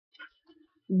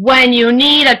When you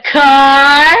need a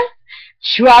car,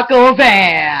 truck, or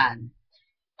van,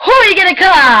 who are you gonna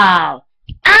call?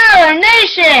 Our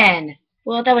nation!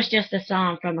 Well, that was just a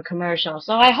song from a commercial,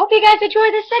 so I hope you guys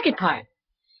enjoy the second part.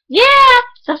 Yeah!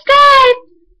 Subscribe!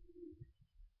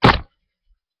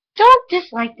 Don't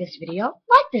dislike this video,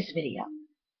 like this video.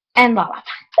 And blah blah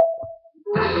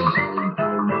blah.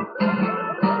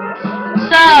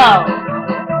 So,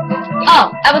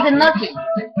 oh, I was unlucky.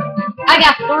 I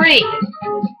got 3.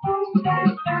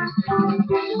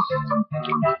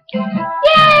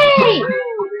 Yay!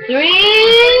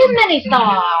 3 mini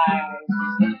stars.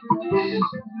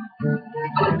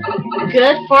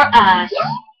 Good for us.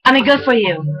 I mean, good for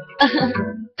you.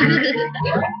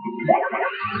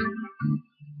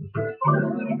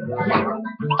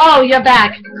 Oh, you're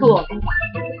back. Cool.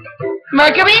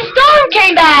 Mercury Storm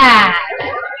came back.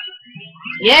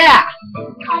 Yeah.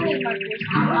 Call me Mercury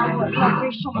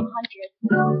Storm 100.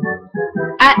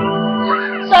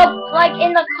 So, like,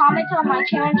 in the comments on my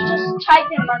channel, just type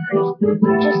in Mercury.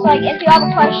 Just, like, if you have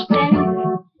a question,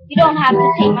 you don't have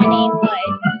to say my name, but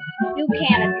you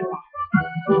can if you want.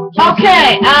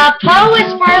 Okay, Poe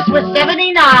is first with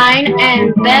 79,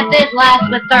 and Beth is last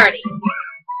with 30.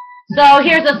 So,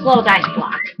 here's a slow dice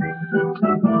block.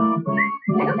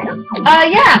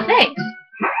 Yeah, thanks.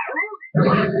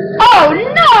 Oh,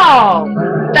 no!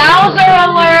 Bowser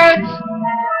alert!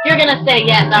 You're gonna say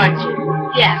yes, aren't you?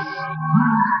 Yes.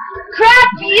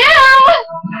 Crap you!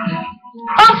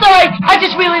 I'm sorry, I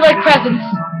just really like presents.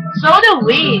 So do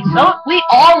we. So we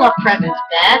all love presents,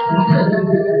 Beth.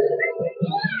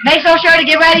 Make so sure to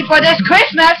get ready for this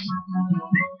Christmas.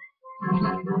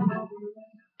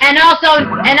 And also,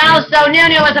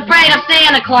 Nunu is afraid of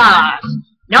Santa Claus.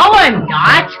 No, I'm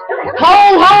not.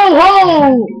 Ho, ho,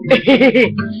 ho!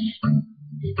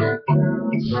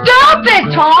 Stop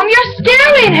it, Tom! You're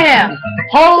scaring him!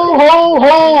 Ho, ho,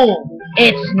 ho!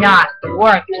 It's not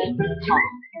working,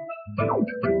 Tom.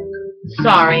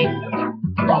 Sorry.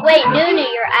 Wait, Nunu,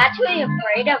 you're actually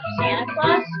afraid of Santa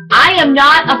Claus? I am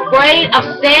not afraid of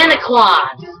Santa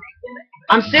Claus.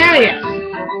 I'm serious.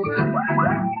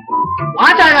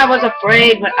 One time I was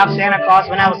afraid of Santa Claus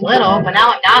when I was little, but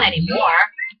now I'm not anymore.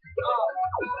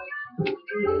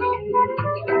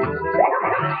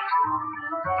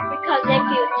 Because if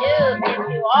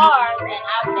you are, then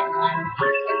I wouldn't let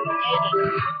you.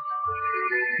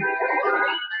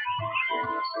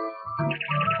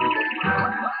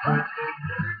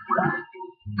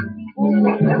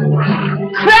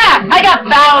 Crap! I got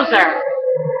Bowser!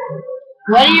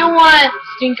 What do you want,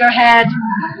 Stinkerhead?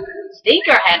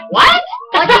 Stinkerhead? What?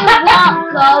 What do you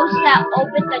want, ghosts that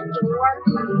open the door?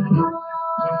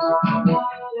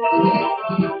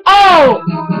 Oh!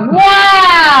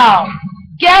 Wow!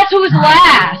 Guess who's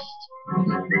last?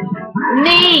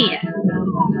 Me!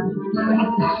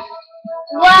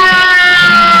 Wow!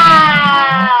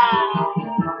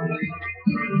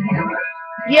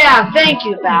 Yeah, thank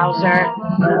you, Bowser.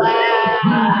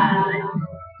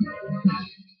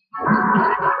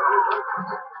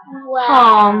 Wow.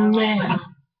 Oh, man.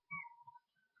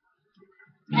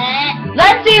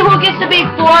 Let's see who gets to be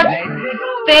 4th,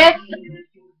 5th,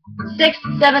 6th,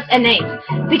 7th, and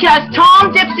 8th. Because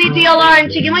Tom, Dipsy, DLR,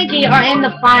 and Chicky Winky are in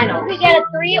the finals. We get a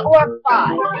 3 or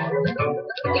 5.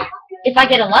 If I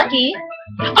get a lucky.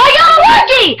 I got a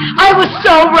lucky! I was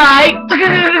so right!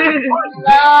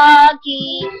 Lucky.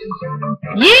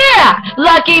 Yeah!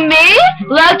 Lucky me,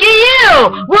 lucky you!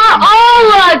 We're all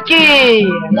lucky!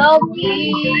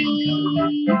 Lucky.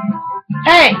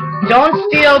 Hey, don't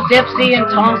steal Dipsy and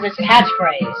Tom's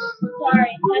catchphrase.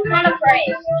 Sorry, that's not a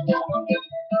phrase.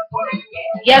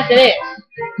 Yes, it is.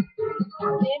 Do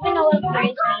you even know what a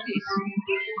phrase means?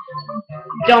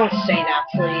 Don't say that,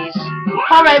 please.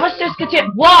 Alright, let's just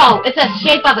continue. Whoa! It's the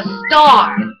shape of a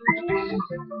star!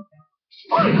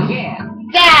 Oh, yeah.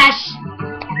 Dash!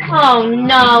 Oh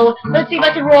no! Let's see if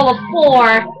I can roll a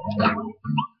 4.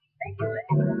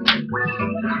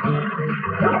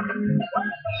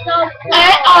 So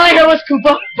All I heard was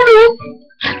Koopa. Bloop!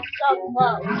 so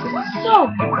close. So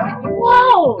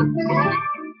close!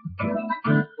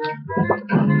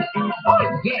 Oh,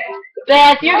 yeah.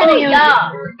 Beth, you're gonna use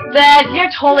yeah. Beth,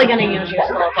 you're totally gonna use your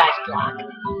slow dice block.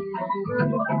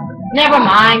 Never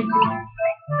mind.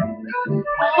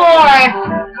 4.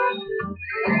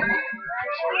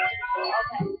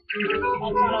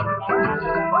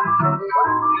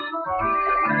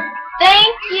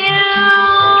 Thank you!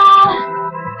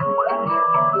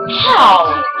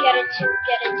 How? Get it too.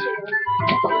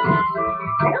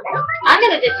 I'm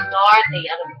gonna discard the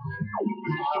other one.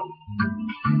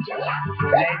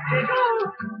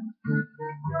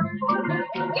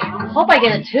 Hope I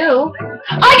get a 2.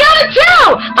 I got a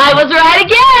I was right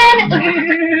again!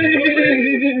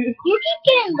 You keep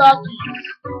getting lucky.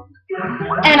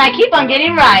 And I keep on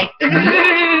getting right.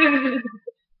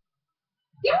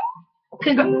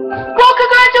 Well,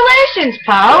 congratulations,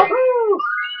 Poe.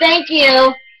 Thank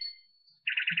you.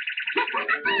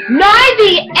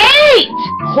 98!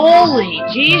 Holy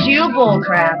jeez, you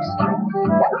bullcraps.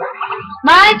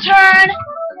 My turn.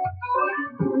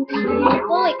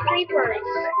 Holy creepers.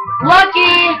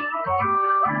 Lucky.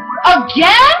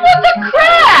 Again with the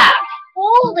crap!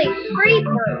 Holy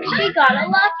creepers. She got it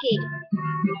lucky.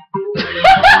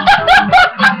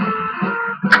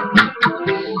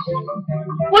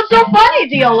 What's so funny,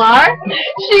 DLR?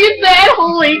 She said,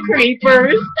 holy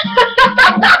creepers.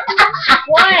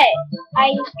 What?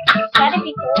 I said it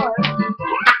before.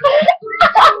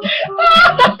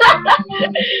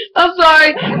 I'm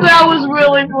sorry, that was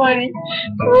really funny.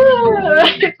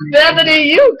 Bethany,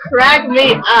 you cracked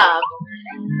me up.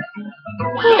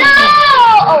 No!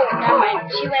 Oh, never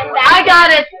mind. She went back.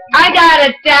 I got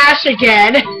a dash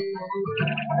again.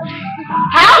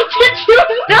 How did you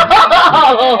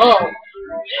know?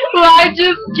 Well, I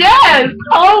just guessed.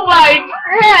 Oh my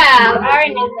crap! I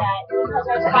already knew that because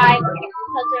there's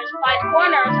five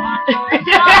corners on the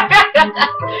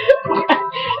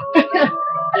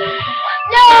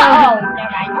No! Oh,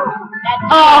 never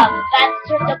mind. That's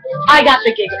just a blue. I got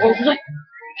the giggles.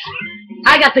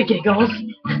 I got the giggles.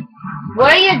 Where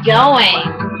are you going?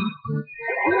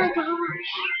 Oh my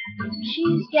gosh.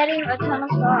 She's getting a ton of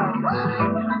stars.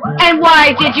 And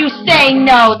why did you say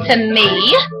no to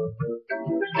me?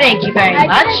 Thank you very I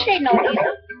much. didn't say no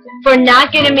either. For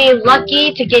not getting me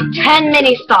lucky to get 10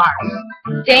 mini stars.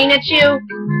 Dang it, you.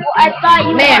 Well, I thought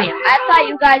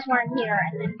you guys weren't here,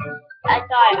 and then I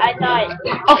thought.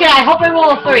 Okay, I hope I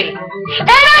roll a 3. And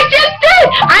I just did!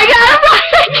 I got it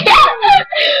right again!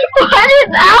 What is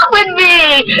up with me?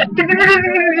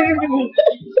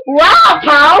 Wow,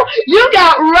 Poe! You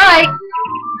got right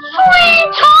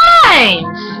 3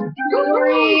 times!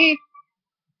 3.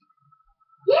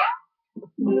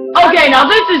 Okay, now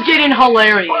this is getting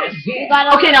hilarious.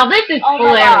 Okay, now this is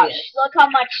hilarious. Gosh, look how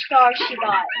much stars she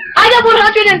got. I got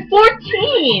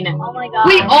 114. Oh my god.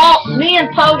 Me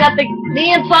and Poe got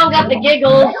the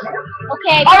giggles.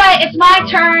 Okay. All right, it's my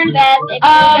turn. Beth, if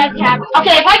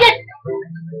okay, if I get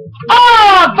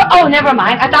oh, never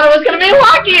mind. I thought I was gonna be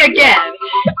lucky again.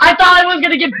 I thought I was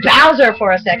gonna get Bowser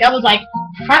for a sec. I was like,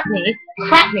 crap me.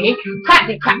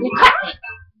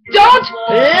 Don't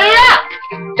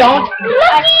look! Don't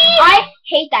look! I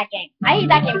hate that game. I hate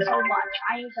that game so much.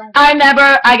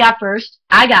 I got first.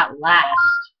 I got last.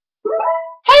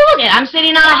 Hey, look it! I'm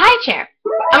sitting on a high chair.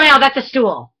 I mean, no, that's a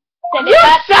stool. You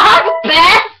suck,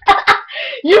 Beth!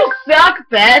 You suck,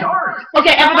 Beth!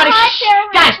 Okay, everybody, shh!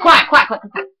 Guys, quiet.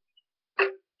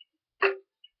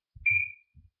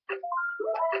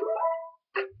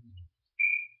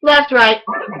 Left, right.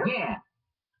 Yeah.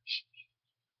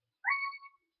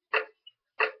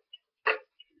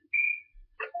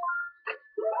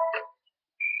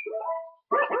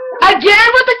 Again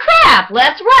with the crap!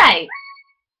 Left, right.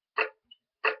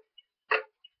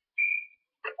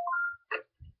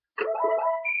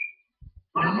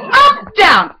 Up,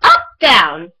 down, up,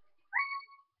 down.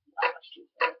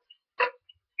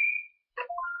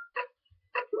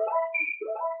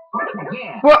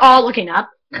 Yeah. We're all looking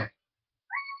up.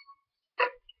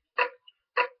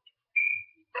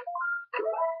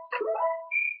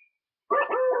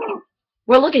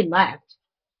 We're looking left.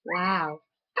 Wow.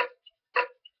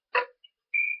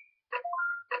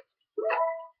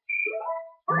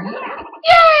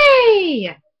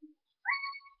 Yay!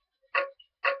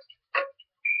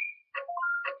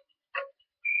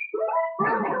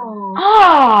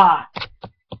 Ah!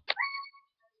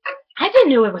 I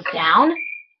didn't know it was down.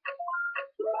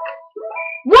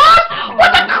 What?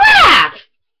 What the crap?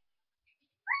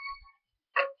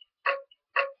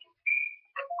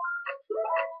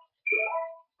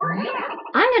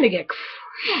 I'm gonna get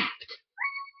crapped.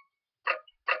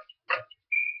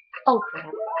 Oh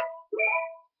crap.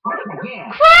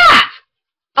 Yeah. Crap!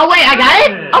 Oh wait, I got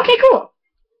it? Okay, cool.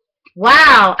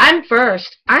 Wow, I'm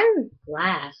first. I'm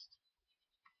last.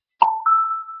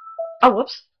 Oh,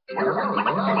 whoops. Yo, I was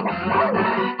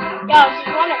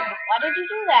just wondering, why did you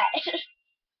do that?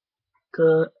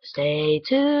 Good. Stay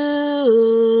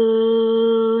tuned.